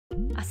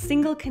A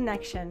single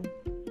connection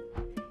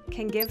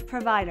can give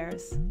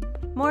providers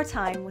more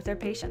time with their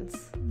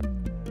patients.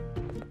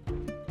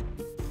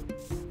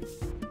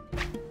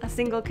 A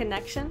single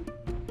connection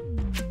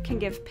can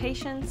give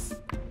patients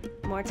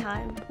more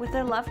time with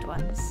their loved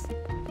ones.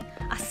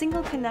 A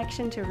single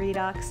connection to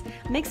Redox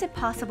makes it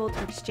possible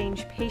to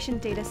exchange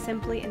patient data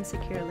simply and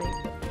securely,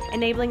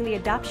 enabling the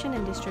adoption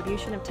and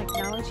distribution of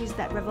technologies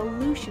that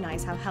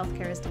revolutionize how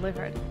healthcare is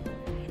delivered,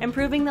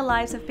 improving the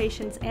lives of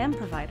patients and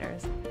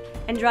providers,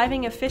 and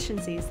driving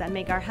efficiencies that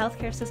make our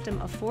healthcare system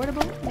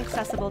affordable and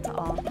accessible to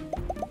all.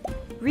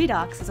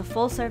 Redox is a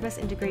full-service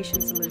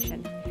integration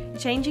solution,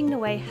 changing the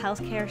way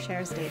healthcare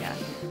shares data,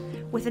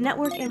 with the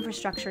network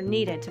infrastructure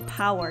needed to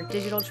power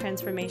digital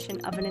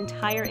transformation of an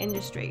entire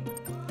industry,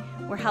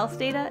 where health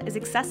data is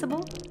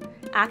accessible,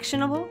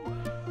 actionable,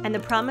 and the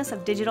promise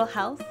of digital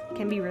health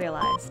can be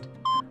realized.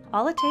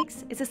 All it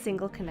takes is a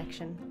single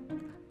connection.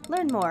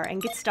 Learn more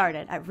and get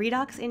started at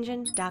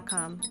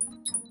redoxengine.com.